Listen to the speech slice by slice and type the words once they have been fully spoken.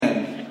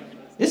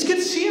It's good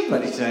to see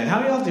everybody tonight. How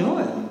are y'all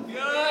doing? Good,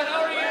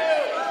 how are you?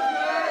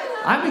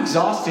 I'm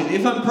exhausted.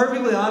 If I'm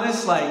perfectly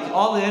honest, like,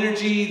 all the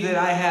energy that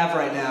I have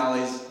right now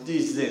is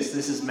this.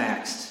 This is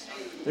maxed.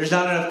 There's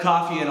not enough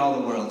coffee in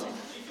all the world.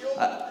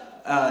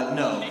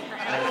 No.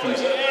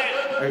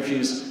 I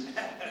refuse.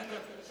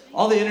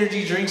 All the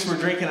energy drinks we're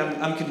drinking,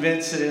 I'm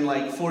convinced that in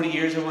like 40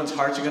 years, everyone's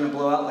hearts are going to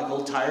blow out like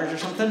old tires or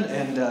something,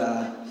 and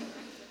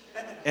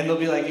they'll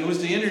be like, it was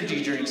the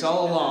energy drinks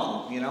all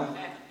along, you know?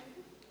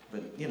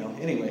 But,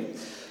 anyway.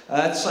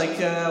 It's like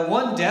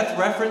one death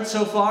reference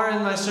so far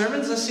in my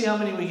sermons. Let's see how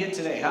many we get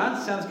today, huh?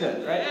 Sounds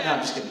good, right? No,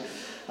 I'm just kidding.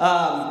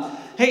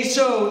 Hey,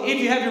 so if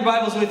you have your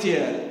Bibles with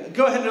you,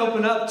 go ahead and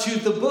open up to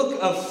the book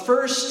of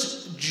 1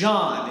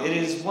 John. It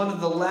is one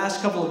of the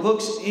last couple of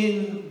books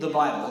in the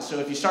Bible. So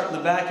if you start in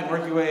the back and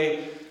work your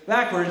way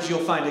backwards, you'll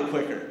find it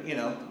quicker.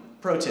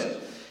 Pro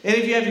tip. And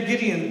if you have your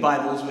Gideon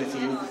Bibles with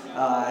you,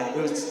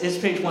 it's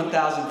page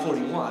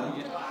 1041.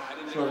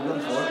 That's what we're going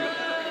for.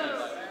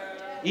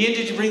 Ian,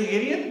 did you bring the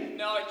Gideon?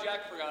 No,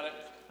 Jack forgot it.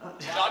 Not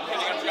kidding,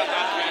 I forgot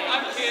that,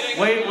 Jack. I'm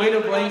kidding. Way to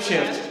blame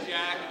shift.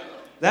 Jack.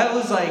 That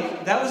was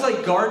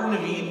like Garden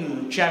of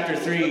Eden, chapter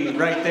 3,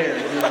 right there.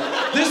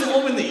 This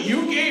woman that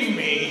you gave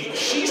me,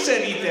 she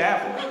said eat the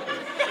apple.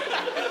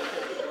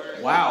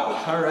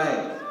 Wow. All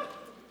right.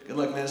 Good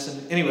luck,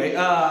 medicine. Anyway,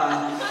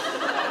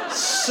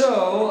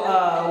 so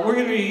we're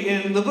going to be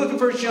in the book of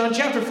 1 John,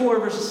 chapter 4,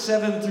 verses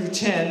 7 through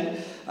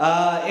 10.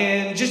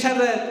 And just have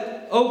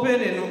that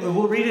open, and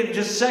we'll read it in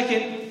just a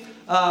second.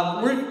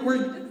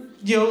 We're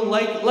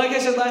like I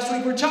said last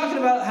week, we're talking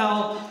about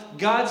how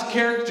God's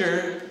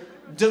character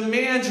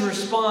demands a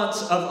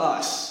response of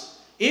us.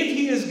 If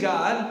he is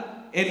God,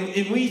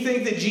 and we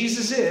think that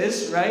Jesus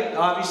is, right?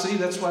 Obviously,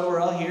 that's why we're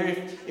all here.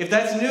 If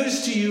that's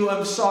news to you,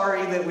 I'm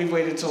sorry that we've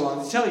waited so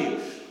long to tell you.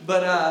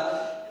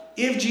 But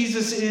if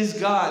Jesus is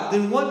God,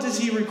 then what does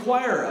he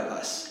require of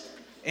us?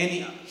 And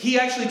he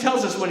actually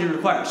tells us what he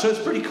requires. So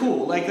it's pretty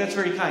cool. Like, that's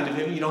very kind of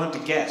him. You don't have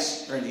to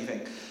guess or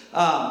anything.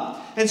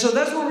 And so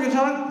that's what we're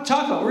going to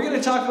talk about. We're going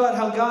to talk about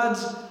how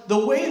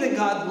the way that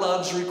God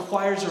loves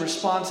requires a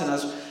response in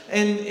us.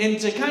 And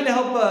to kind of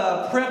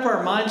help prep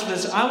our minds for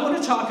this, I want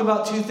to talk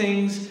about two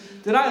things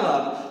that I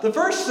love. The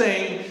first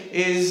thing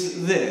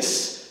is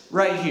this,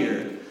 right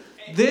here.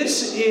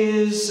 This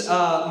is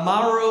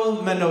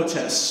Mauro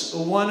Manotas,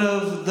 one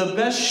of the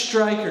best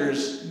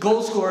strikers,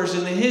 goal scorers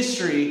in the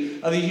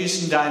history of the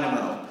Houston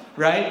Dynamo,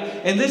 right?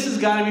 And this has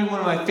got to be one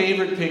of my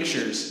favorite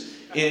pictures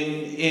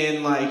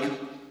in like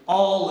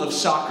all of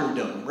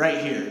Soccerdom, right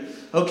here.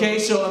 Okay,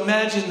 so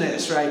imagine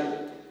this, right?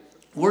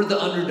 We're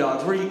the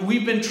underdogs.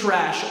 We've been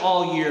trash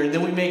all year, and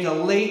then we make a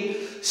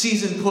late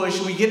season push.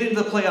 We get into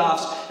the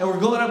playoffs, and we're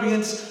going up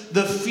against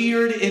the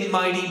feared and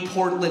mighty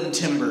Portland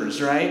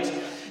Timbers, right?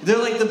 They're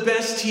like the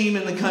best team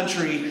in the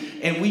country,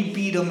 and we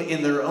beat them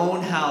in their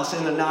own house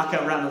in the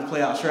knockout round of the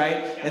playoffs,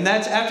 right? And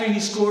that's after he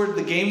scored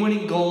the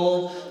game-winning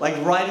goal, like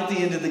right at the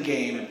end of the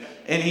game.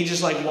 And he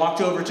just like walked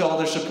over to all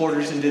their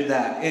supporters and did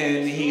that.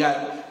 And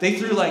they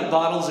threw like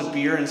bottles of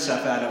beer and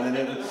stuff at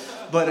him.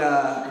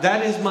 But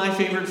that is my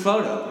favorite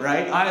photo,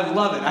 right? I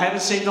love it. I have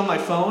it saved on my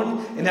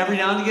phone, and every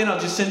now and again I'll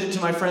just send it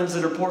to my friends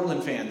that are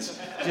Portland fans,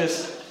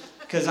 just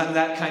because I'm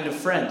that kind of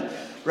friend,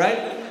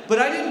 right? But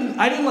I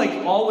didn't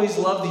like always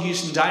love the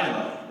Houston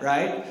Dynamo,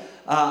 right?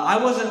 I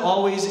wasn't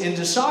always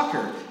into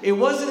soccer. It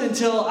wasn't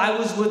until I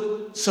was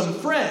with some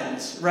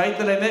friends, right,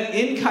 that I met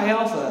in Chi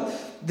Alpha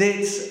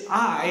that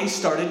I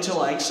started to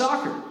like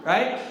soccer,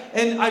 right?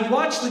 And I'd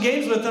watch the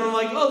games with them, and I'm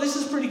like, oh, this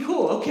is pretty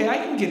cool. Okay, I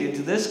can get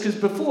into this, because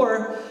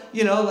before,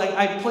 like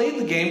I played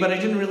the game, but I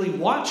didn't really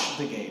watch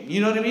the game. You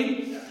know what I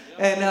mean?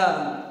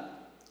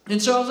 And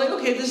so I was like,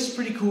 okay, this is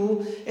pretty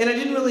cool. And I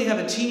didn't really have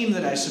a team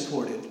that I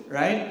supported,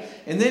 right?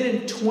 And then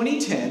in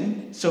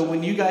 2010, so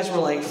when you guys were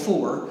like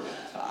 4,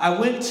 I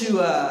went to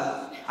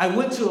a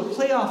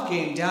playoff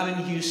game down in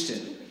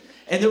Houston.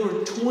 And there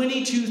were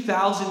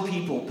 22,000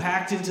 people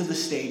packed into the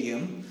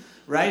stadium,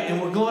 right?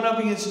 And we're going up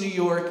against New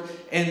York.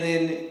 And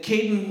then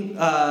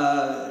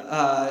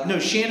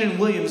Shannon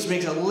Williams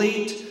makes a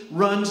late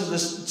run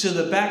to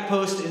the back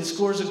post and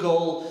scores a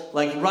goal,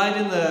 like right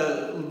at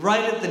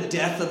the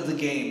death of the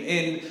game.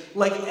 And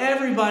like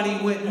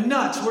everybody went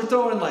nuts. We're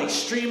throwing like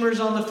streamers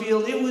on the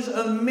field. It was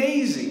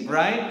amazing,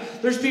 right?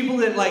 There's people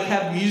that like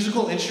have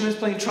musical instruments,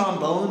 playing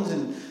trombones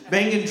and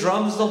banging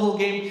drums the whole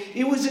game.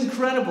 It was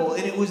incredible.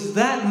 And it was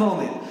that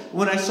moment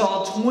when I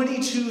saw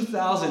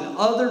 22,000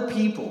 other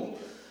people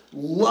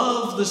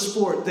love the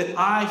sport that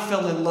I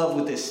fell in love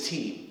with this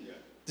team.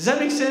 Does that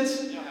make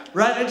sense?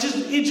 Right? It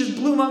just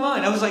blew my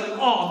mind. I was like,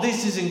 oh,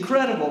 this is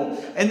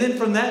incredible. And then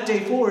from that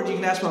day forward, you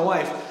can ask my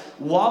wife,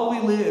 while we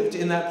lived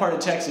in that part of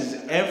Texas,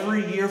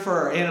 every year for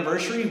our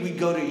anniversary, we'd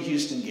go to a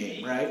Houston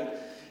game, right?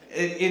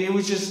 And it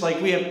was just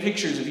like, we have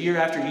pictures of year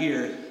after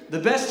year. The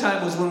best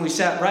time was when we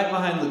sat right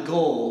behind the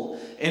goal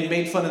and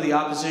made fun of the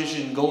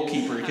opposition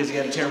goalkeeper because he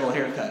had a terrible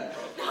haircut.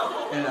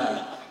 And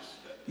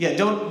Yeah,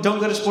 don't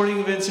go to sporting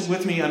events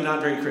with me. I'm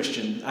not very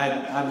Christian.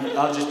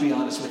 I'll just be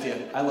honest with you.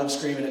 I love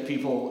screaming at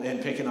people and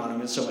picking on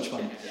them. It's so much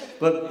fun.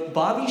 But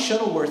Bobby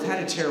Shuttleworth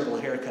had a terrible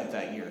haircut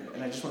that year,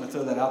 and I just want to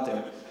throw that out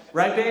there.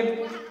 Right,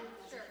 babe?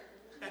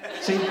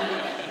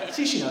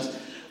 See, she knows.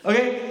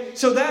 Okay,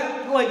 so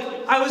that,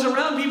 I was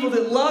around people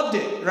that loved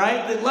it,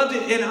 right? That loved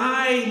it, and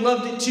I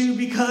loved it too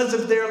because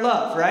of their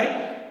love,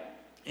 right?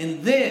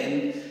 And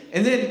then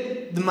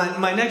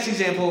my next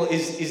example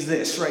is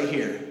this right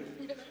here.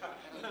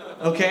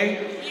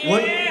 Okay?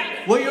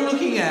 Yeah. What you're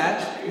looking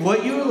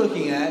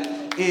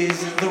at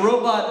is the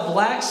robot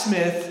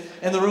Blacksmith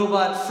and the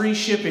robot Free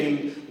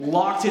Shipping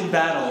locked in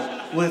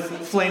battle with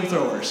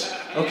flamethrowers.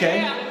 Okay?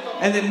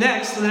 And then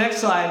the next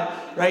slide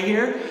right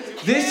here,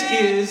 this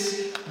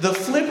is the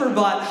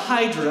Flipperbot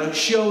Hydra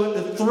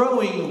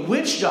throwing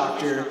Witch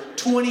Doctor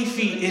 20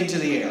 feet into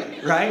the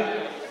air,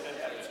 right?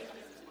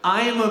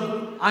 I'm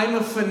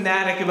a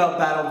fanatic about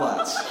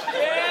BattleBots.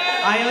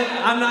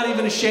 I'm not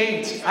even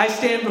ashamed. I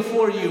stand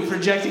before you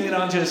projecting it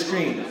onto a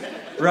screen,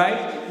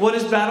 right? What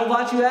is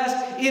BattleBots, you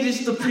ask? It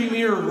is the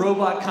premier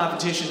robot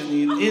competition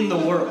in the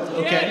world,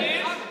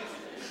 okay?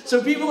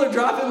 So people are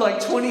dropping like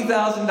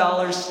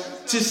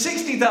 $20,000 to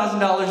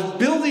 $60,000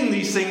 building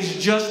these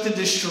things just to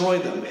destroy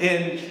them.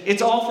 And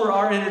it's all for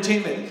our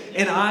entertainment.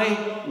 And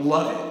I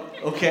love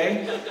it,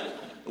 okay?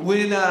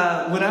 When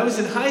I was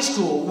in high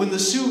school, when the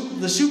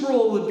Super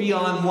Bowl would be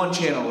on one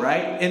channel,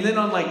 right? And then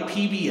on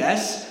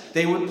PBS,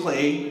 they would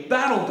play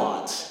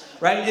BattleBots,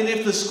 right? And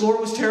if the score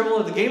was terrible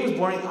or the game was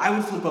boring, I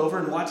would flip over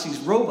and watch these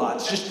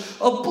robots just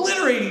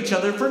obliterate each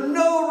other for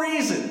no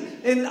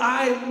reason. And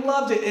I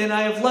loved it, and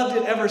I have loved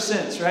it ever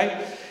since,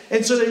 right?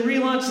 And so they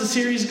relaunched the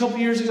series a couple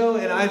years ago,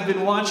 and I've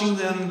been watching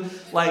them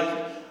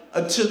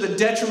to the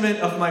detriment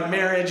of my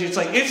marriage. It's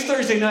it's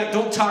Thursday night,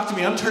 don't talk to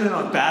me, I'm turning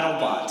on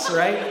BattleBots,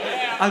 right?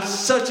 I'm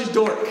such a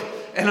dork,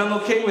 and I'm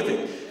okay with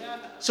it.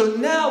 So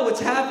now what's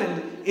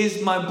happened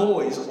is my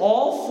boys,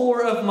 all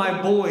 4 of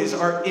my boys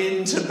are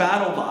into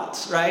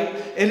BattleBots, right?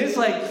 And it's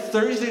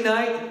Thursday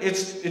night,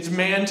 it's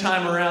man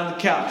time around the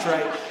couch,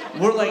 right?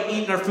 We're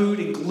eating our food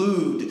and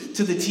glued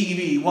to the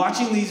TV,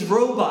 watching these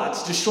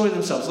robots destroy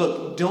themselves.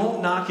 Look,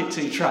 don't knock it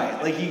till you try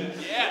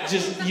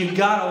it. You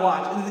gotta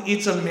watch.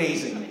 It's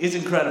amazing. It's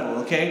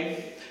incredible,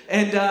 okay?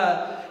 And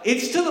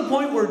it's to the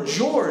point where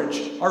George,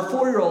 our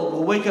 4-year-old,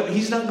 will wake up.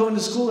 He's not going to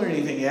school or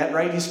anything yet,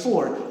 right? He's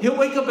 4. He'll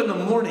wake up in the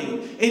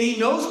morning, and he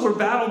knows where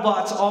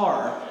BattleBots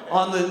are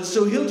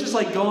so he'll just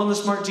go on the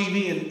smart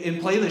TV and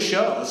play the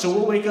show. So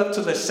we'll wake up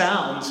to the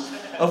sounds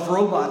of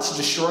robots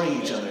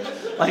destroying each other.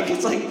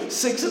 It's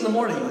 6 in the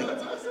morning.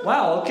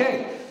 Wow,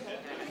 okay.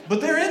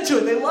 But they're into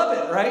it. They love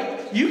it,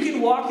 right? You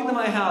can walk into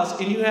my house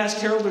and you ask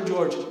Harold or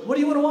George, what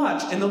do you want to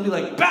watch? And they'll be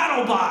like,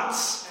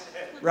 BattleBots!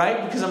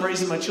 Right? Because I'm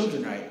raising my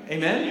children right.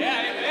 Amen?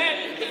 Yeah,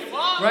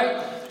 amen.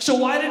 Right? So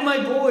why did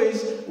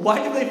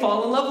they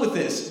fall in love with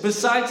this?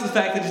 Besides the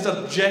fact that it's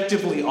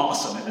objectively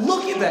awesome.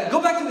 Look at that.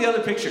 Go back to the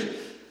other picture.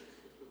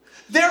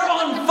 They're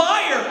on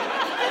fire!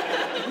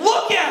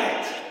 Look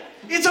at it!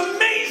 It's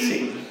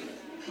amazing!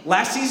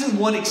 Last season,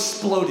 one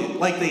exploded.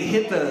 They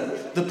hit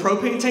the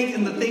propane tank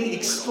and the thing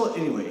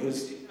exploded. Anyway,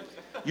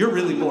 you're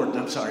really bored, and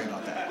I'm sorry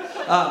about that.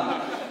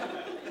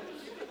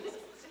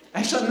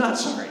 Actually, I'm not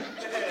sorry.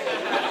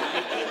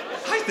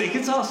 I think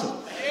it's awesome.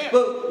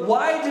 But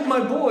why did my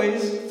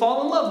boys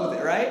fall in love with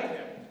it,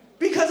 right?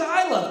 Because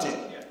I loved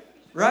it,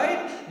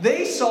 right?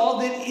 They saw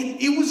that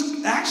it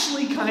was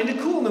actually kind of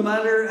cool, no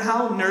matter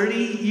how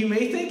nerdy you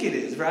may think it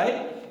is,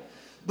 right?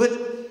 But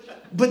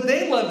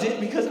they loved it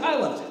because I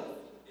loved it.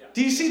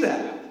 Do you see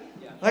that?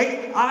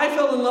 I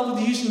fell in love with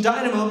the Houston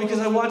Dynamo because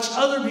I watched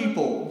other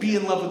people be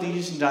in love with the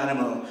Houston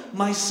Dynamo.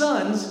 My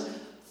sons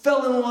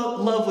fell in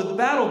love with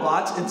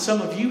BattleBots, and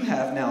some of you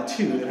have now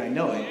too, and I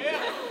know it,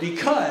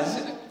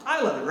 because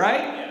I love it,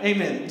 right?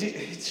 Amen.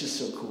 It's just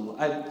so cool.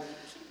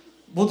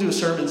 We'll do a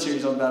sermon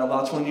series on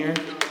BattleBots one year.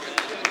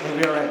 It'll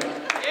be all right.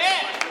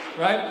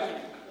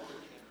 Right?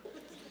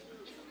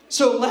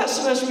 So last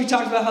semester we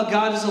talked about how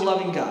God is a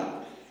loving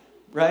God,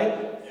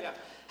 right?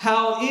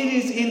 How it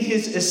is in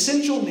his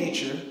essential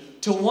nature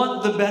to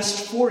want the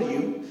best for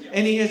you,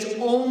 and he has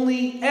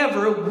only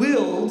ever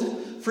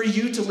willed for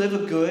you to live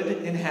a good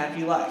and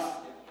happy life.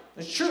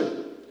 That's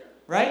true,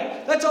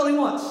 right? That's all he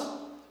wants.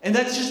 And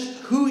that's just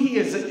who he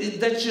is.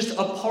 That's just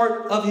a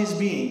part of his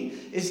being,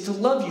 is to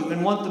love you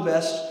and want the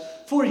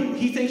best for you.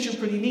 He thinks you're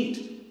pretty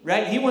neat,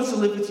 right? He wants to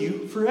live with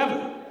you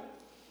forever,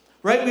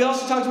 right? We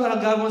also talked about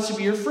how God wants to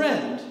be your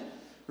friend,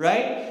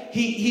 right?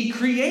 He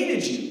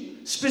created you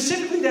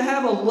specifically to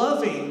have a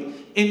loving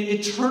and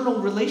eternal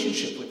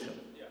relationship with him.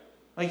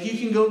 You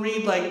can go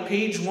read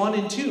page 1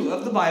 and 2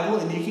 of the Bible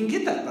and you can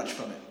get that much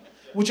from it,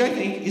 which I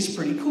think is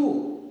pretty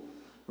cool,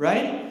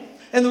 right?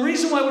 And the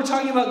reason why we're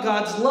talking about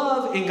God's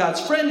love and God's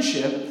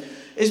friendship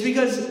is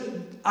because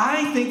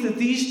I think that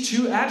these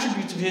 2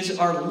 attributes of his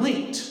are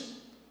linked,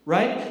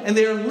 right? And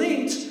they are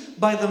linked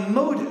by the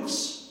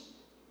motives,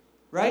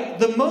 right?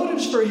 The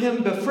motives for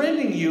him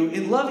befriending you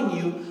and loving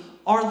you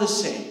are the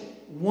same.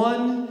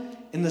 One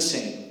and the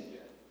same.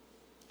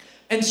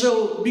 And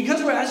so,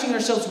 because we're asking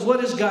ourselves,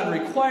 what does God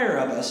require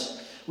of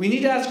us? We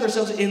need to ask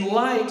ourselves, in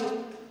light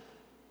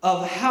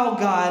of how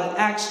God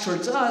acts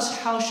towards us,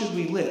 how should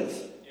we live?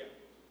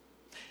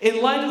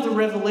 In light of the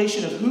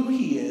revelation of who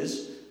he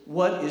is,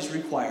 what is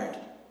required?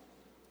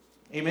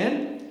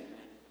 Amen?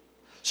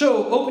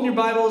 So, open your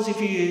Bibles,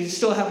 if you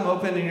still have them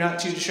open and you're not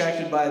too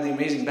distracted by the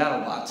amazing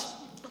battle bots,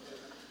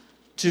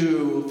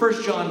 to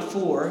 1 John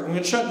 4. I'm going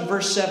to start in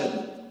verse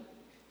 7.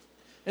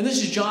 And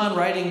this is John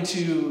writing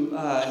to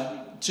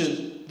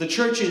the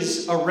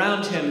churches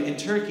around him in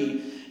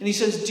Turkey. And he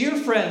says, "Dear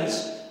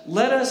friends,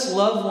 let us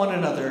love one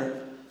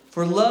another,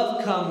 for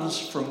love comes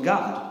from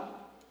God.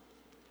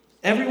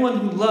 Everyone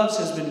who loves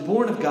has been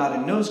born of God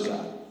and knows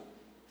God.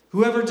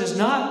 Whoever does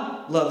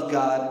not love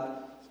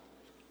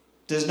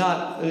does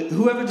not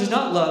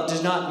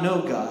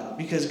know God,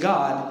 because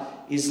God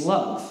is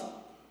love.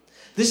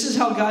 This is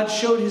how God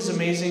showed his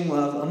amazing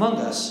love among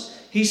us.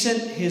 He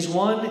sent his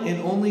one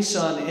and only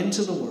Son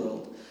into the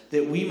world,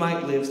 that we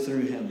might live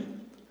through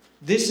him.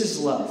 This is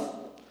love,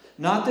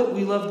 not that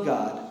we loved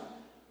God,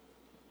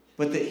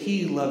 but that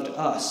he loved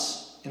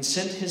us and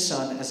sent his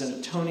Son as an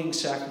atoning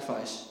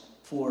sacrifice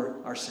for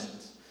our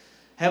sins."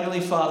 Heavenly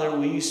Father,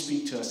 will you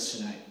speak to us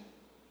tonight?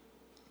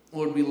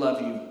 Lord, we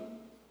love you.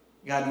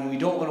 God, and we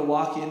don't want to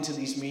walk into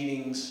these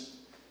meetings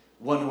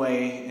one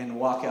way and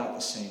walk out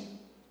the same.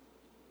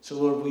 So,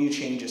 Lord, will you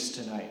change us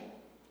tonight?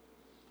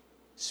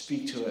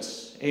 Speak to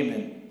us.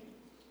 Amen.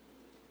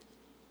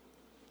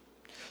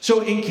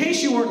 So, in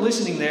case you weren't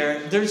listening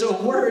there's a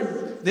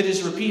word that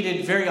is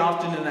repeated very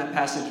often in that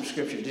passage of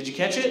Scripture. Did you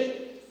catch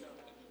it?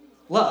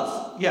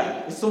 Love.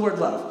 Yeah, it's the word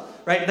love.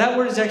 Right? That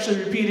word is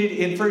actually repeated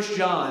in 1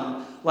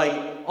 John, like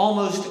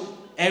almost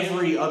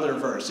every other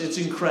verse. It's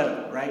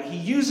incredible, right? He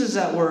uses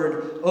that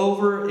word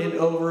over and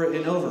over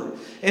and over.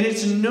 And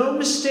it's no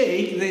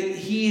mistake that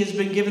he has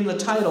been given the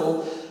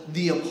title,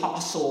 the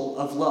Apostle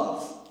of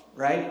Love,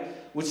 right?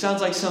 Which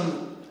sounds like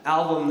some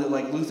album that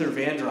like Luther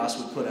Vandross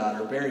would put out,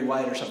 or Barry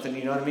White or something,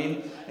 you know what I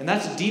mean? And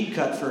that's a deep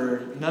cut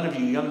for none of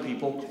you young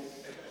people.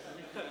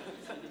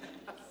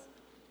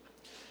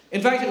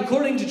 In fact,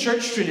 according to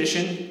church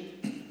tradition,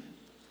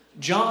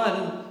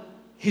 John,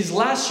 his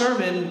last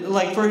sermon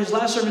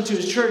to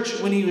his church,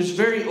 when he was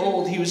very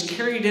old, he was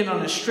carried in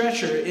on a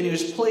stretcher and he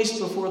was placed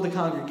before the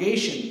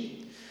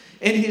congregation.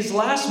 And his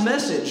last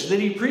message that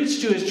he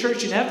preached to his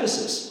church in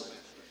Ephesus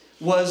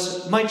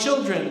was, "My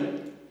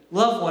children,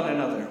 love one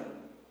another.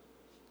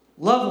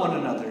 Love one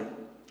another.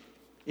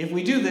 If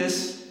we do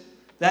this,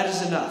 that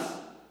is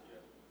enough.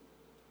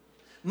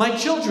 My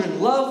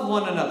children, love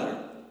one another.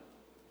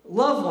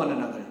 Love one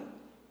another.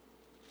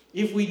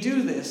 If we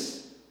do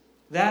this,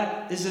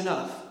 that is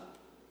enough."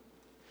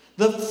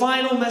 The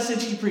final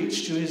message he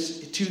preached to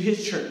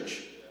his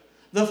church,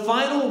 the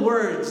final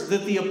words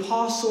that the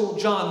Apostle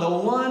John, the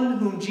one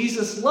whom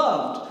Jesus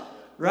loved,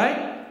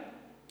 right?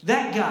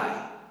 That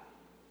guy,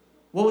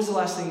 what was the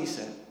last thing he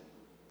said?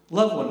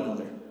 Love one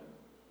another.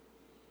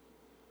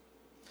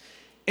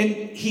 And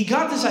he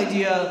got this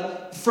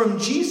idea from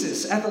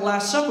Jesus at the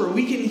Last Supper.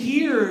 We can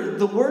hear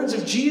the words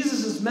of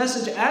Jesus'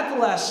 message at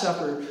the Last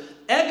Supper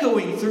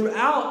echoing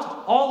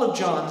throughout all of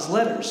John's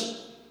letters.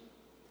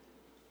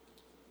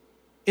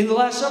 In the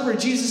Last Supper,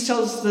 Jesus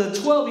tells the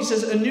 12, he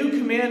says, "A new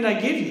command I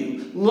give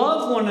you.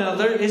 Love one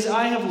another as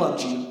I have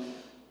loved you.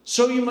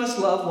 So you must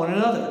love one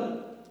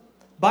another.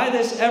 By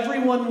this,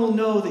 everyone will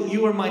know that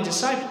you are my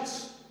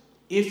disciples,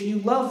 if you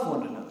love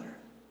one another.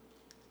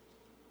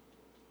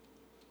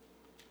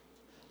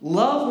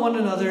 Love one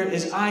another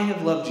as I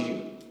have loved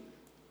you.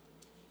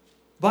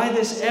 By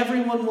this,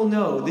 everyone will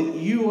know that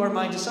you are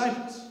my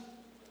disciples."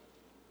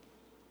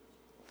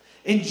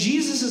 And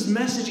Jesus'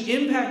 message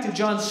impacted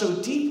John so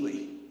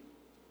deeply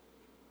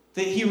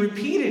that he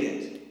repeated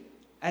it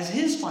as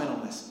his final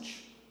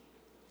message.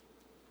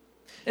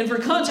 And for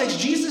context,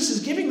 Jesus is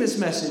giving this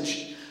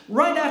message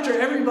right after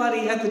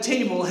everybody at the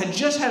table had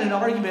just had an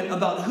argument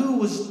about who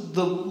was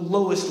the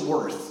lowest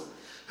worth.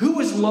 Who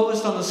was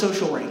lowest on the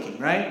social ranking,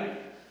 right?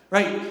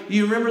 Right?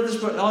 You remember this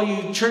part? All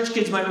you church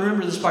kids might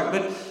remember this part.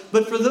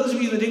 But for those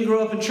of you that didn't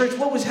grow up in church,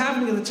 what was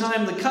happening at the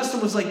time, the custom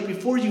was like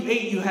before you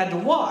ate, you had to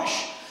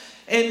wash.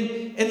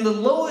 And the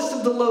lowest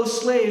of the low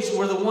slaves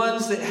were the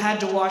ones that had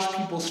to wash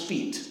people's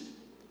feet.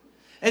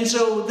 And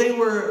so they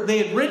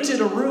had rented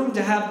a room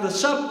to have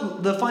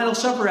the final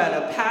supper at,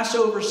 a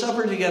Passover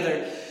supper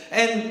together.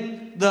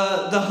 And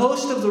the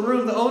host of the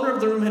room, the owner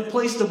of the room, had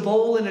placed a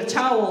bowl and a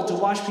towel to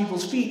wash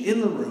people's feet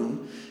in the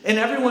room. And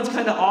everyone's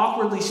kind of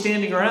awkwardly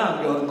standing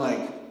around going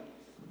like,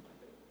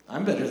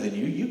 "I'm better than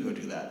you, you go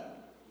do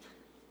that."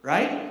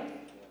 Right?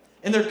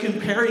 And they're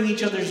comparing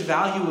each other's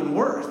value and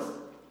worth.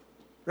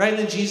 Right? And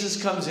then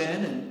Jesus comes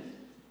in and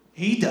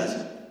he does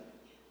it.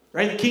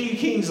 Right? The King of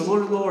Kings, the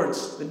Lord of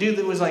Lords. The dude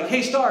that was like,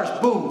 "Hey, stars,"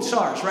 boom,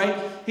 stars, right?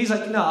 He's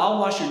like, "No, I'll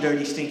wash your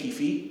dirty, stinky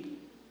feet.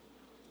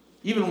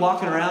 You've been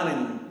walking around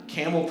in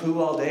camel poo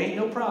all day,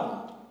 no problem."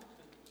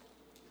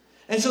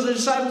 And so the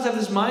disciples have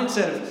this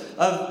mindset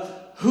of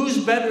who's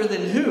better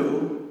than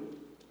who.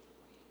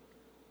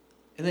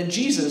 And then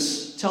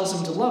Jesus tells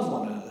them to love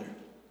one another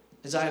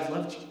as I have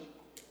loved you.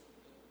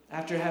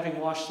 after having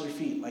washed their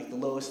feet like the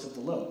lowest of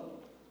the low.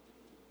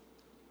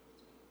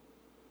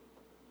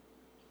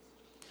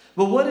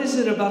 But what is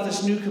it about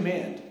this new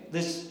command?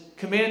 This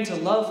command to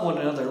love one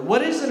another.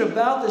 What is it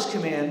about this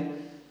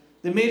command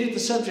that made it the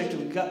subject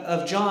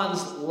of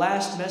John's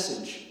last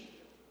message?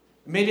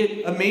 It made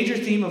it a major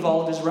theme of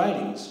all of his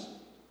writings.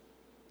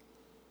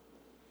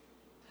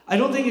 I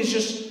don't think it's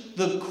just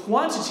the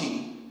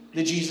quantity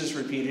that Jesus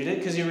repeated it,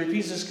 because he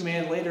repeats this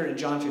command later in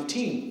John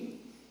 15.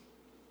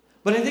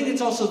 But I think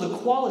it's also the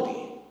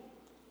quality.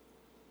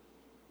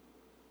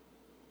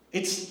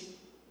 It's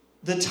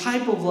the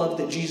type of love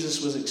that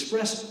Jesus was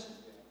expressing.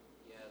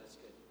 Yeah, that's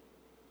good.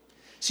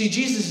 See,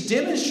 Jesus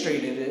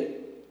demonstrated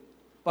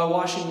it by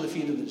washing the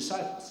feet of the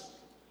disciples.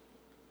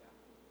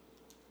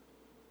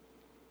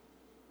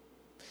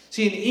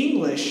 See, in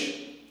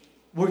English,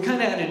 we're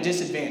kind of at a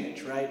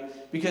disadvantage,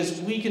 right? Because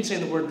we can say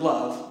the word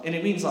love, and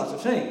it means lots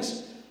of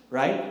things,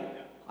 right? Yeah.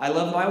 I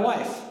love my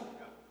wife.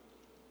 Yeah.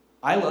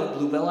 I love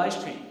Bluebell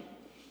ice cream,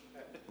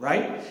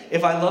 right?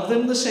 If I love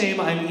them the same,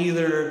 I'm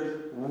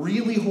either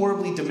really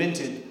horribly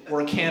demented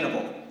or a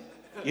cannibal.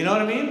 You know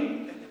what I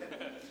mean?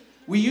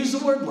 We use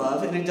the word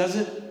love, and it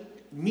doesn't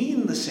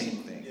mean the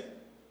same thing. Yeah.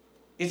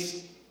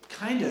 It's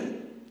kind of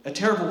a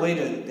terrible way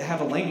to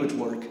have a language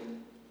work.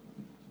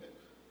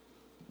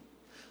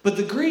 But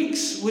the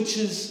Greeks, which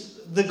is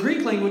the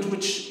Greek language,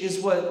 which is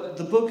what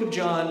the book of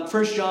John,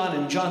 1 John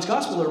and John's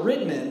Gospel are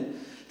written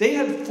in, they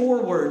had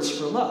 4 words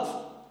for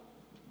love.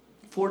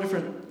 4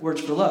 different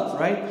words for love,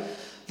 right?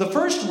 The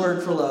first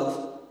word for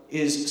love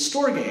is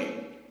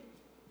storge.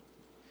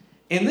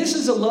 And this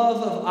is a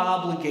love of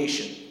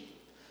obligation.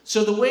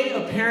 So the way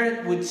a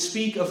parent would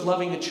speak of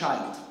loving a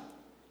child,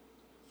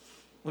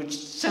 which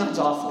sounds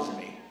awful to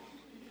me.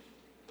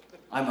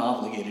 I'm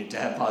obligated to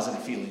have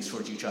positive feelings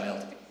towards you,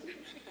 child.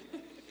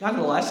 Not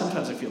going to lie,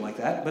 sometimes I feel like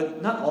that,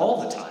 but not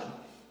all the time,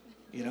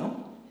 you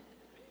know?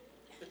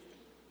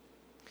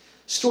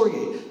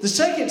 Storge. The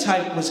second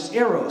type was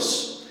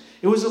eros.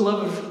 It was a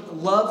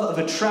love of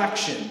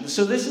attraction.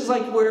 So this is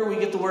like where we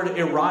get the word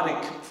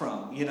erotic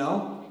from, you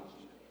know?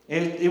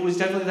 It was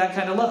definitely that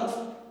kind of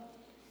love.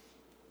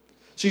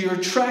 So you're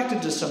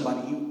attracted to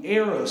somebody, you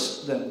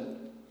eros them.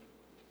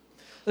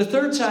 The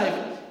third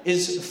type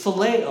is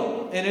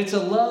phileo, and it's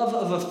a love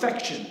of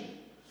affection.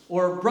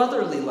 Or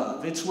brotherly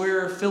love. It's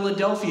where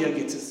Philadelphia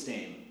gets its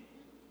name.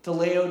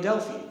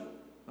 Philadelphia,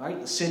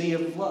 right? The city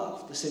of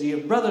love, the city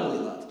of brotherly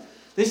love.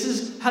 This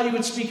is how you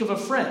would speak of a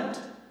friend.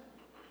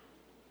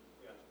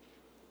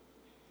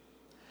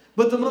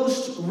 But the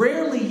most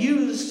rarely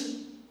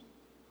used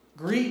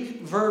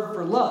Greek verb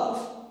for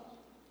love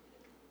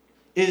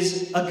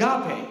is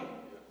agape,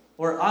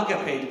 or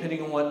agape,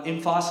 depending on what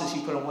emphasis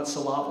you put on what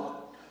syllable.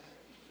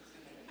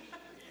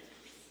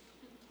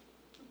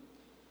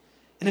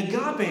 And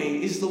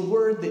agape is the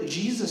word that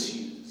Jesus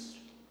used.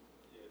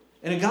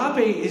 And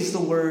agape is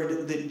the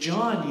word that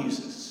John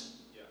uses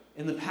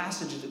in the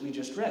passage that we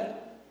just read.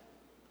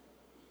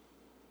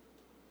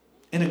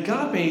 And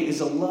agape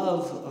is a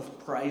love of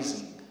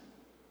prizing.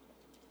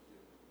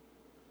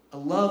 A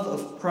love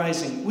of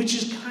prizing, which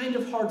is kind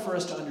of hard for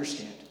us to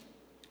understand.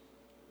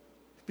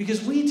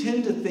 Because we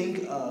tend to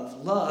think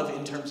of love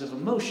in terms of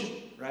emotion,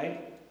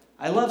 right?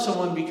 I love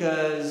someone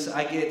because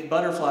I get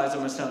butterflies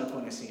on my stomach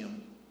when I see them.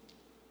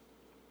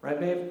 Right,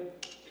 babe?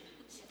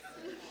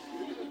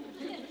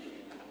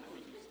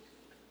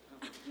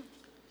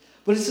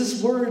 But it's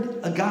this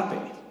word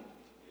agape.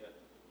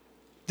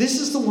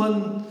 This is the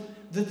one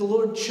that the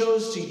Lord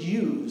chose to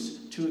use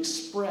to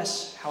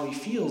express how he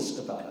feels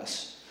about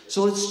us.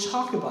 So let's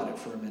talk about it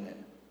for a minute.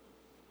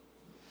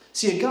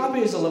 See,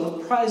 agape is a love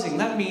of prizing.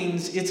 That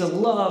means it's a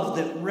love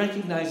that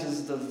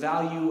recognizes the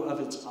value of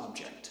its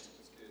object.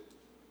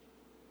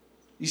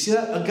 You see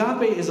that?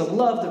 Agape is a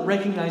love that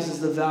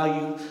recognizes the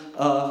value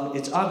of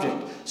its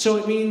object. So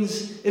it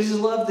means it is a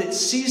love that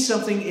sees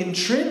something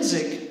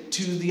intrinsic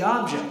to the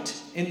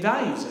object and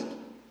values it.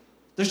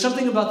 There's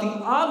something about the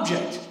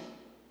object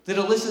that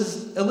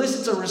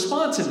elicits a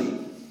response in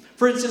me.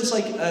 For instance,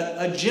 like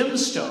a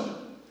gemstone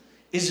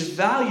is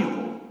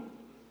valuable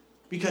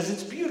because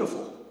it's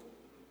beautiful.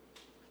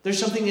 There's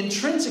something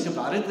intrinsic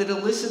about it that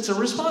elicits a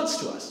response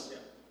to us.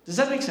 Does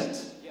that make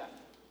sense? Yeah.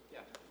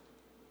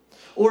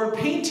 Or a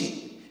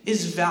painting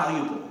is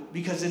valuable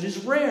because it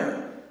is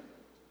rare.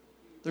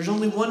 There's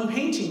only one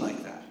painting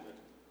like that.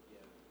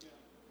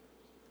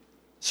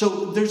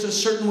 So there's a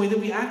certain way that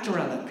we act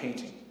around that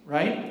painting,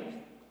 right?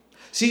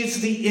 See, it's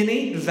the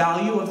innate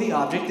value of the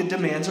object that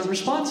demands a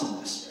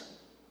responsiveness.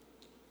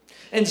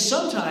 And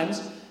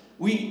sometimes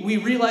we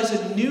realize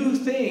a new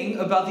thing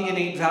about the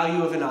innate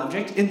value of an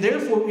object, and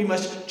therefore we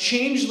must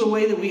change the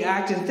way that we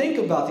act and think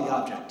about the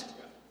object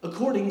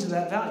according to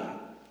that value.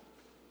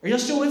 Are y'all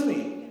still with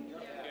me?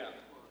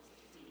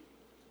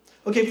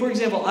 Okay, for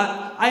example,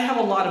 I have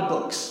a lot of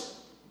books.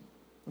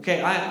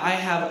 Okay, I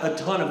have a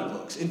ton of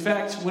books. In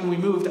fact, when we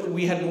moved,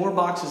 we had more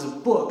boxes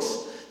of books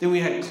than we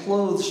had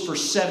clothes for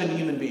 7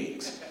 human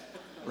beings.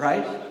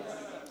 Right?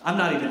 I'm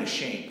not even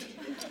ashamed.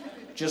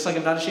 Just like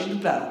I'm not ashamed of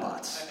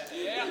BattleBots.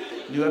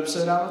 New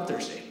episode out on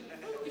Thursday.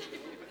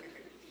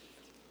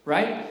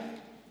 right?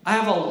 I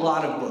have a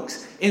lot of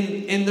books.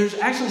 And there's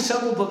actually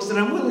several books that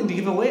I'm willing to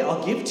give away.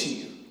 I'll give to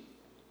you,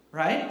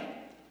 right?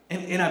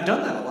 And I've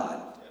done that a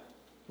lot.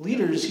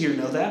 Leaders here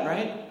know that,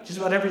 right? Just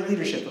about every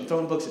leadership, I'm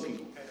throwing books at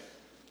people.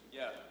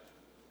 Yeah.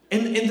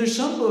 And there's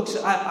some books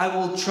I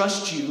will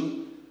trust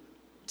you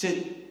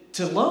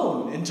to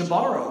loan and to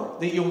borrow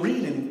that you'll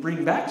read and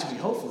bring back to me,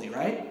 hopefully,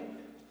 right?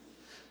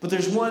 But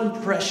there's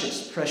one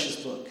precious, precious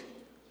book,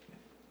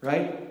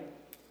 right?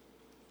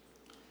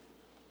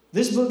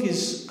 This book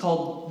is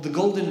called The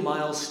Golden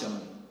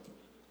Milestone,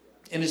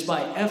 and it's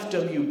by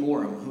F.W.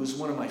 Borum, who is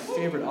one of my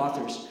favorite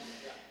authors.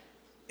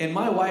 And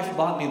my wife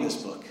bought me this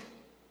book.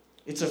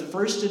 It's a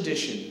first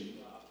edition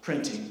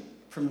printing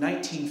from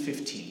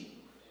 1915.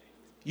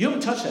 You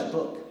don't touch that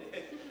book.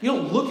 You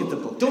don't look at the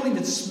book. Don't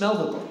even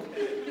smell the book.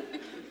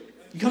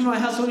 You come to my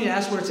house, don't even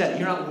ask where it's at.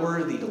 You're not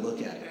worthy to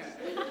look at it.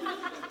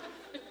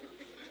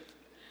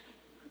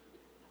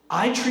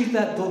 I treat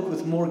that book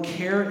with more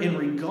care and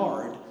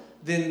regard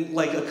than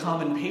like a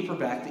common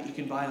paperback that you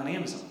can buy on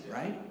Amazon,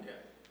 right?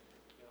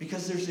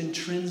 Because there's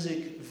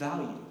intrinsic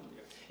value.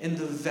 And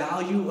the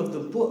value of the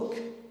book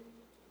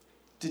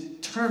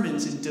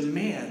determines and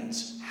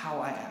demands how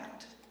I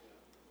act.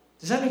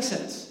 Does that make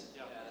sense?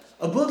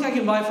 A book I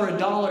can buy for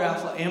 $1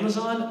 off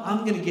Amazon,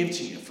 I'm going to give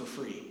to you for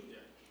free.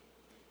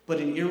 But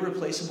an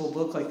irreplaceable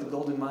book like The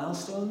Golden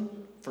Milestone,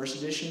 first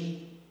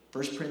edition,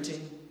 first printing,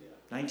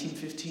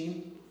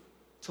 1915,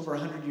 it's over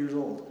 100 years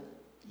old.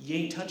 You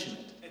ain't touching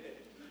it.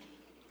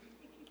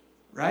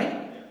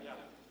 Right?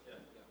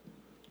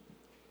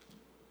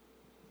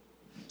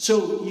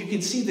 So you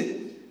can see that,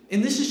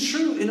 and this is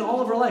true in all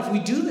of our life. We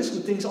do this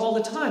with things all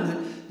the time.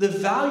 That the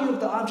value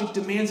of the object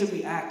demands that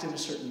we act in a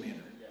certain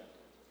manner.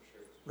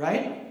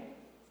 Right?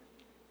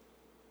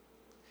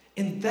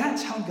 And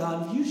that's how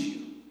God views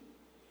you.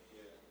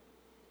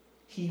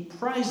 He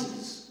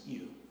prizes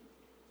you.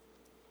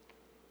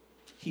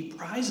 He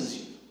prizes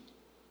you.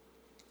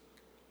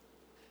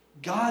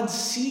 God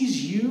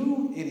sees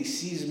you, and he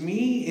sees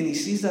me, and he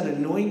sees that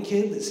annoying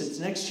kid that sits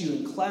next to you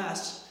in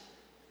class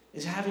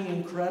as having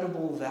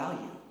incredible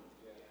value.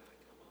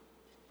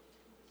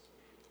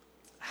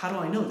 How do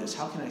I know this?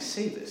 How can I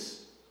say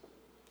this?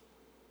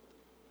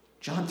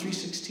 John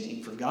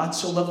 3:16, for God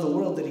so loved the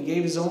world that he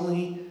gave his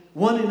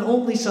one and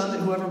only Son,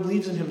 that whoever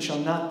believes in him shall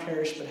not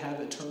perish but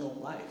have eternal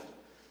life.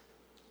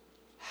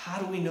 How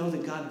do we know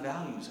that God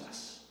values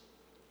us?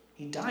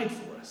 He died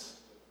for us.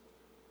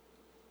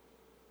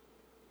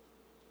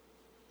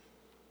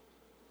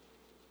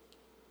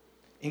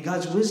 In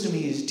God's wisdom,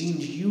 he has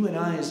deemed you and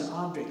I as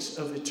objects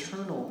of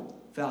eternal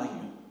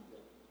value.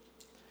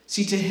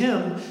 See, to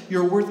him,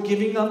 you're worth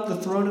giving up the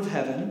throne of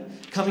heaven,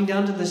 coming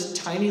down to this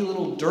tiny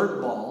little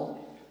dirt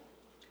ball,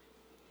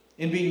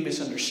 and being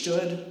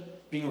misunderstood,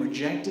 being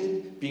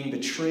rejected, being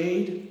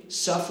betrayed,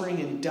 suffering,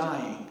 and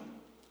dying.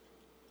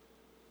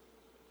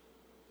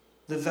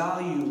 The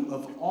value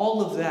of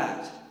all of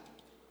that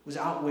was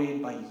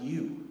outweighed by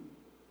you.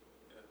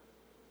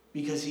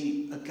 Because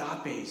he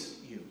agapes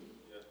you.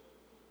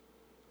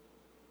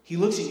 He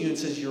looks at you and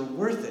says, you're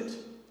worth it.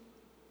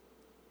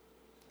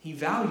 He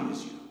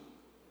values you.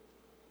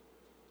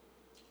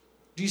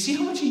 Do you see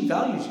how much he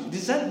values you?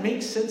 Does that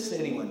make sense to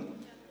anyone?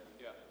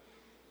 Yeah.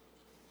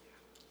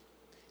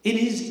 In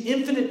his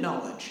infinite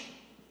knowledge,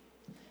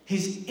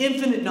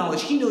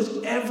 he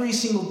knows every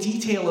single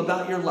detail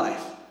about your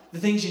life. The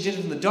things you did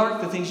in the dark,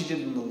 the things you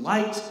did in the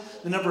light,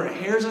 the number of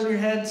hairs on your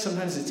head.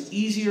 Sometimes it's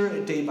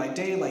easier day by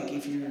day. Like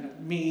if you're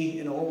me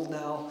and old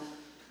now,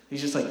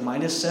 he's just like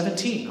minus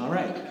 17. All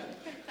right.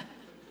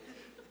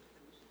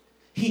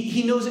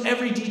 He knows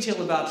every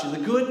detail about you, the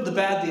good, the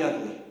bad, the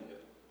ugly.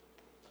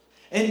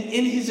 And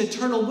in his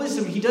eternal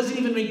wisdom, he doesn't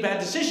even make bad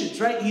decisions,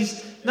 right?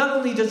 He's not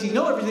only does he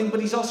know everything, but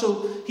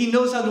he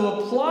knows how to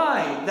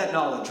apply that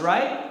knowledge,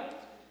 right?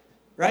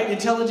 Right?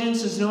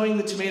 Intelligence is knowing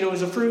that tomato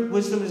is a fruit.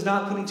 Wisdom is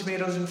not putting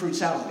tomatoes in fruit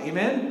salad.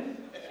 Amen?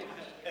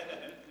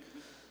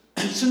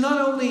 So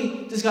not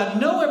only does God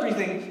know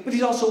everything, but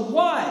he's also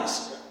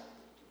wise.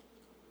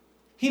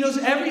 He knows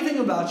everything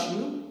about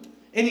you,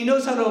 and he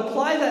knows how to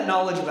apply that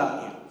knowledge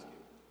about you.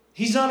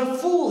 He's not a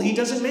fool. He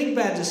doesn't make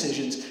bad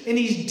decisions. And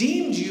he's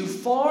deemed you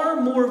far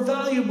more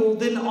valuable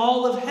than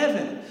all of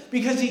heaven,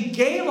 because he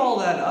gave all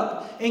that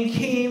up and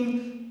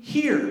came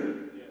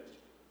here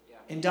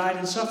and died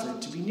and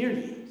suffered to be near to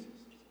you.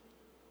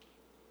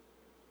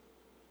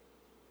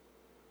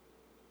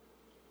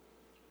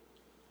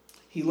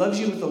 He loves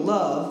you with a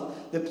love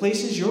that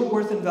places your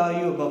worth and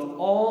value above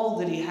all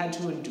that he had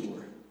to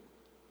endure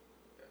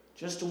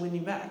just to win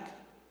you back.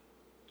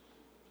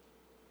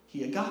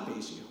 He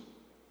agapes you.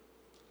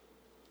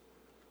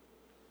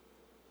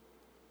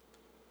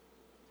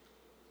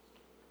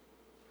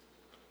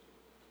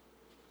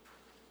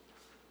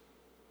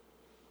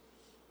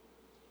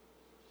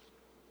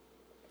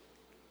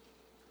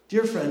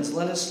 Dear friends,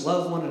 let us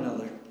love one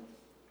another,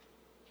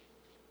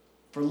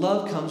 for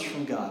love comes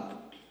from God.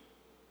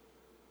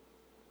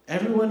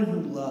 Everyone who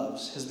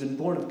loves has been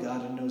born of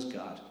God and knows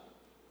God.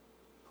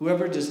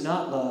 Whoever does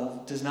not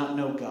love does not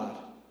know God,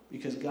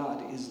 because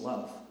God is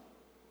love.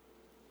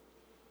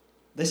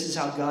 This is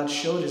how God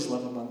showed his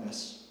love among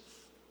us.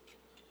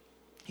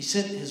 He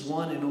sent his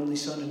one and only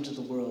Son into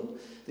the world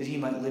that he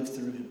might live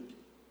through him.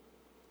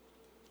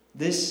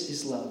 This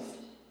is love.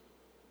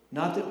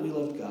 Not that we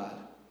loved God,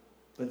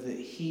 but that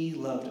he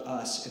loved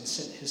us and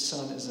sent his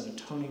Son as an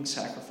atoning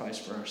sacrifice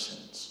for our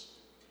sins.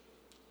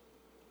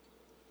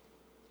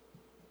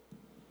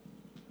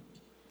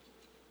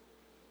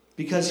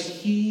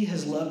 Because he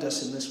has loved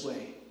us in this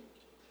way,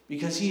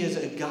 because he has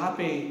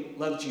agape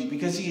loved you,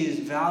 because he has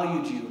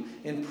valued you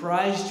and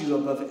prized you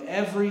above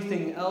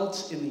everything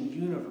else in the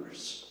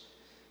universe,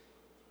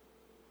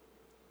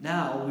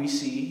 now we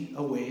see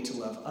a way to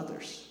love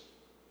others.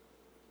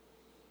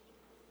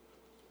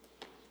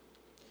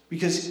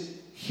 Because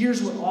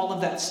here's what all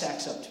of that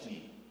stacks up to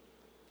mean.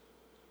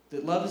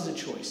 That love is a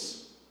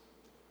choice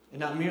and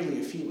not merely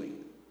a feeling.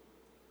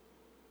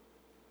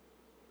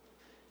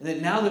 And that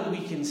now that we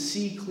can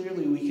see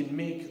clearly, we can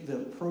make the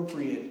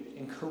appropriate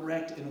and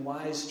correct and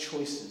wise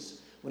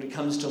choices when it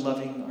comes to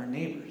loving our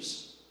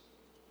neighbors.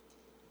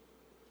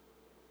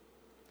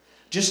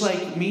 Just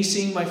like me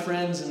seeing my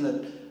friends and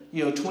the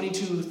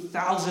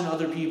 22,000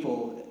 other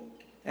people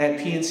at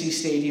PNC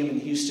Stadium in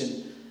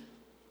Houston,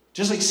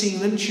 just like seeing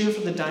them cheer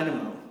for the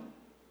Dynamo,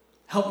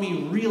 helped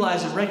me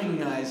realize and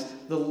recognize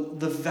the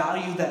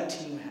value that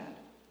team had.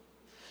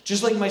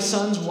 Just like my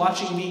sons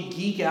watching me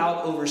geek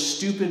out over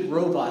stupid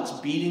robots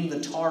beating the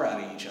tar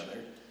out of each other,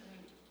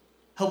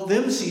 helped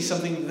them see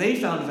something they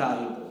found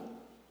valuable.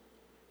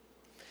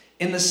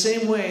 In the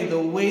same way, the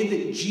way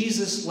that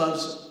Jesus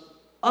loves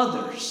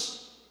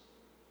others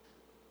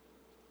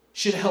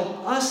should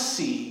help us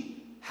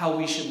see how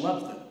we should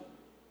love them.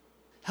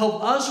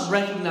 Help us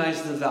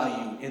recognize the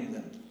value in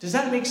them. Does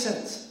that make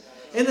sense?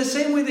 In the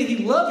same way that he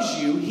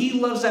loves you, he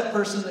loves that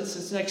person that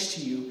sits next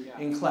to you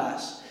in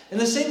class. In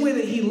the same way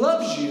that he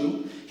loves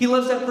you, he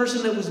loves that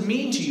person that was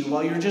mean to you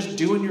while you're just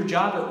doing your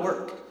job at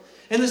work.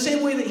 In the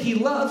same way that he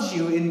loves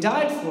you and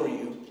died for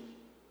you,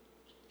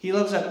 he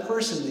loves that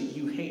person that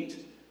you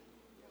hate.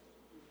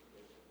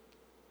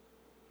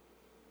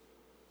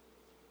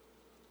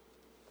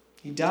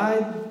 He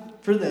died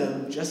for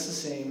them just the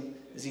same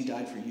as he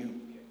died for you.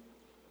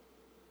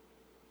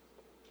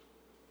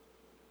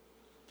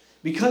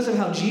 Because of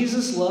how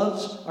Jesus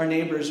loves our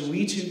neighbors,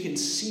 we too can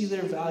see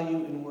their value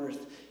and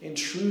worth in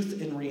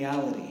truth and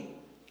reality.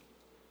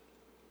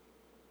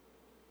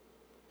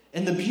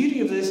 And the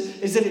beauty of this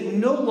is that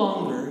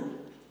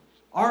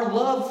our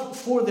love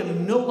for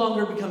them no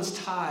longer becomes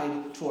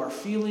tied to our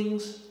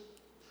feelings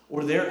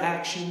or their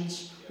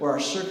actions or our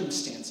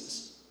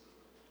circumstances,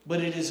 but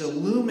it is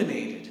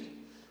illuminated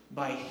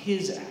by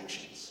his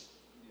actions.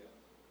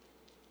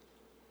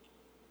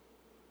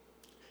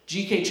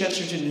 G.K.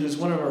 Chesterton, who's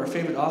one of our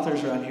favorite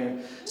authors around here,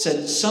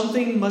 said,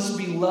 "Something must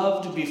be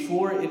loved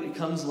before it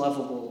becomes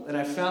lovable." And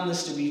I found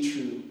this to be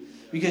true.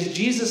 Because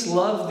Jesus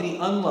loved the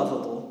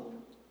unlovable,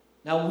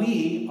 now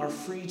we are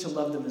free to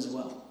love them as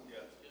well.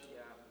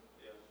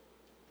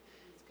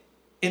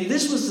 And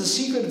this was the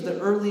secret of the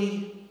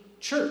early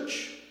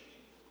church.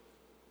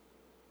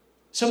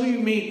 Some of you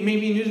may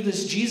be new to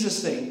this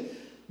Jesus thing,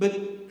 but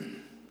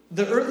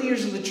the early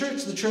years of the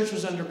church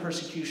was under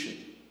persecution.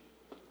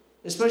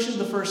 Especially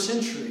the first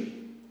century.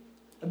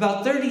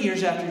 About 30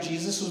 years after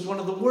Jesus was one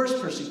of the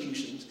worst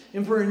persecutions.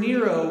 Emperor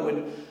Nero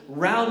would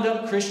round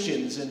up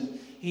Christians and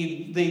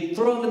they'd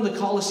throw them in the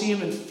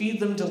Colosseum and feed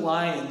them to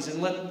lions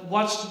and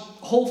watch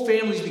whole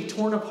families be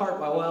torn apart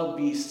by wild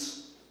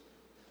beasts.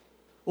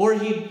 Or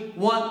he'd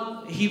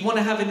want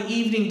to have an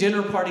evening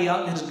dinner party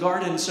out in his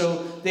garden,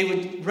 so they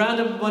would round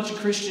up a bunch of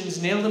Christians,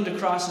 nail them to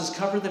crosses,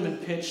 cover them in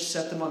pitch,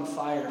 set them on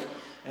fire,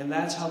 and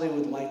that's how they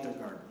would light their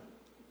garden.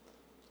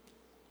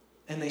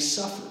 And they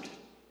suffered.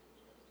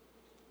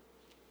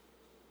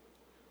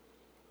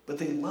 But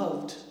they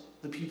loved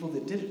the people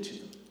that did it to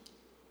them.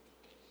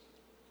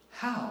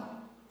 How?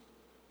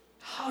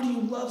 How do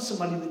you love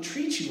somebody that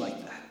treats you like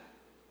that?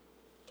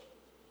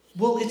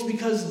 Well, it's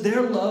because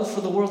their love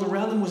for the world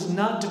around them was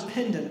not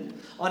dependent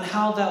on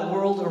how that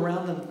world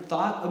around them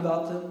thought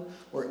about them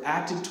or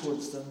acted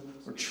towards them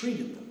or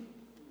treated them.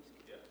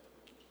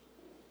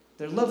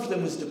 Their love for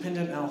them was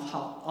dependent on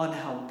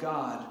how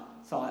God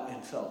thought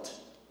and felt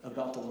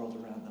about the world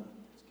around them.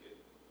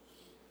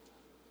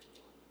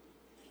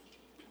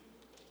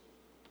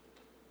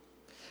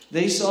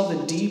 They saw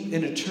the deep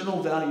and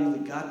eternal value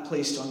that God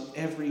placed on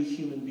every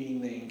human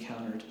being they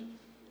encountered.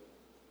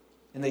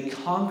 And they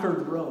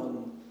conquered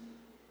Rome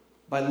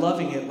by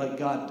loving it like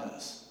God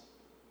does.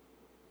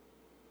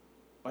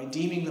 By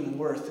deeming them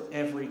worth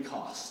every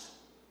cost.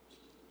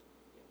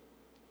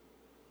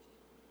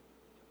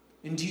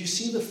 And do you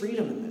see the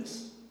freedom in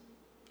this?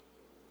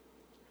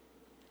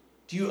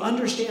 Do you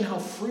understand how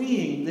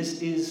freeing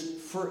this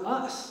is for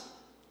us?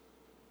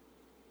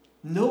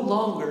 No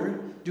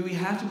longer do we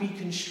have to be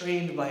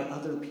constrained by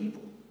other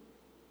people.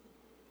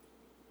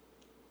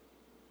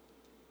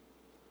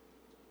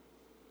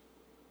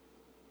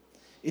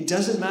 It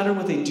doesn't matter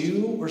what they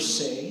do or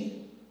say.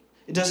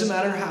 It doesn't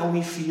matter how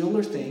we feel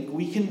or think.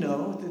 We can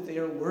know that they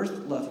are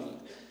worth loving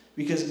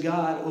because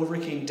God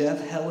overcame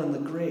death, hell, and the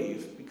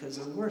grave because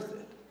they're worth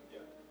it.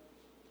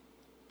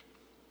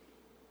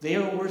 They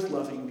are worth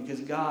loving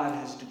because God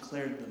has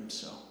declared them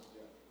so.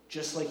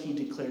 Just like he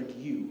declared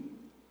you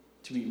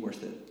to be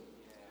worth it.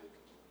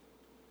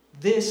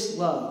 This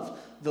love,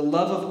 the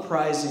love of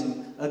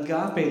prizing,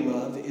 agape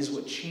love, is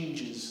what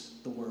changes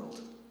the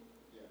world.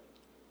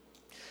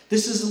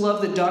 This is the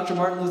love that Dr.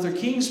 Martin Luther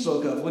King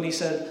spoke of when he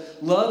said,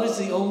 love is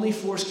the only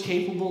force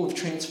capable of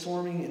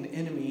transforming an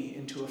enemy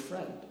into a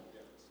friend.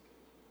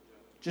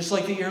 Just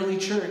like the early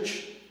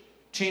church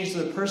changed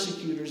their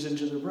persecutors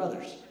into their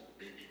brothers.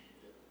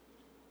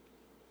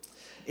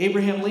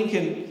 Abraham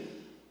Lincoln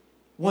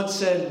once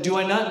said, "Do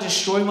I not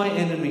destroy my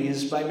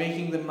enemies by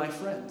making them my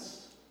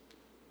friends?"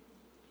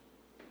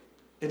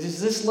 It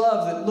is this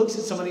love that looks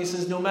at somebody and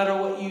says, no matter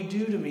what you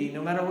do to me,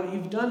 no matter what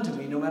you've done to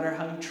me, no matter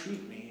how you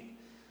treat me,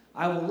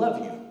 I will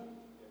love you.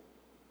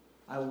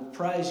 I will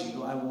prize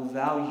you. I will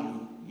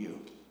value you.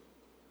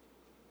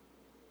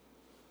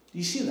 Do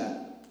you see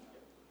that?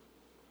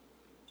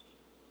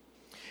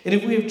 And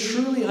if we have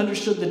truly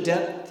understood the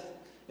depth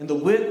and the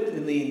width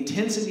and the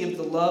intensity of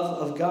the love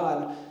of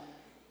God,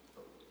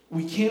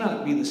 we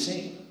cannot be the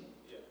same.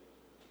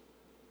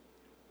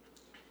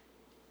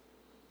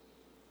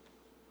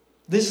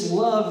 This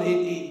love,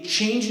 it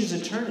changes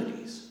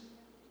eternities.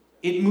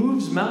 It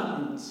moves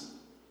mountains.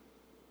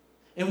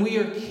 And we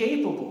are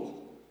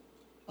capable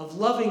of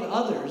loving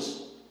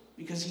others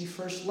because he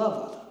first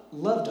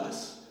loved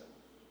us.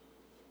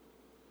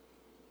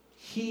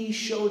 He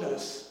showed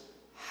us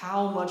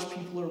how much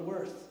people are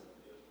worth.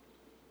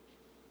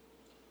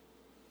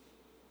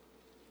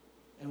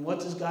 And what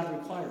does God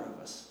require of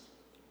us?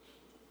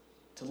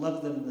 To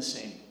love them the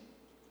same.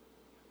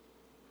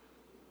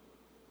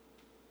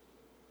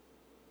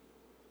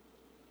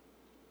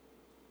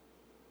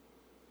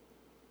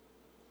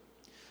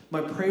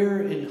 My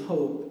prayer and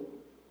hope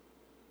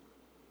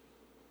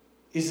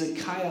is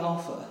that Chi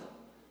Alpha,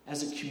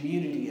 as a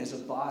community, as a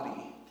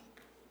body,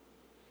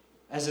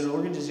 as an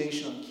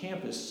organization on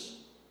campus,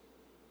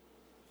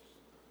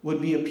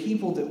 would be a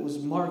people that was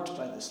marked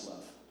by this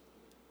love,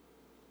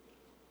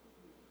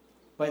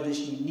 by this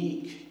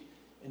unique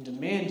and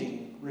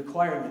demanding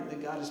requirement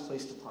that God has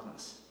placed upon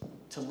us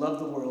to love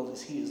the world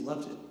as he has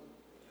loved it.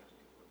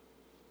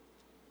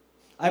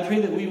 I pray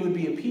that we would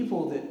be a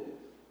people that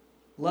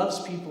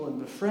loves people and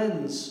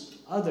befriends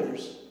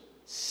others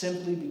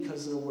simply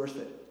because they're worth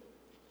it.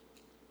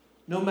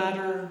 No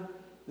matter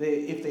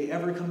if they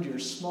ever come to your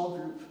small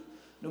group,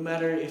 no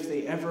matter if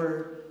they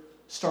ever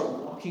start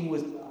walking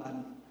with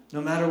God, no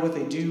matter what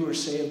they do or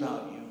say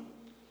about you,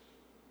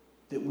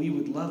 that we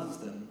would love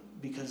them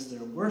because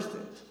they're worth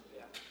it.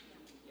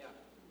 Yeah.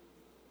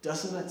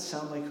 Doesn't that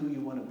sound like who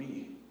you want to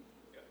be?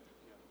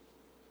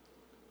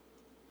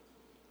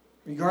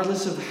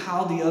 Regardless of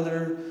how the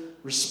other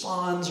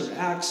responds or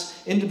acts,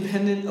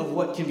 independent of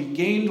what can be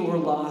gained or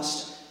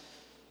lost,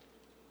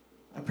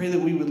 I pray that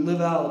we would live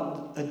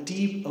out a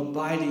deep,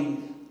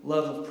 abiding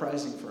love of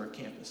prizing for our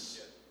campus.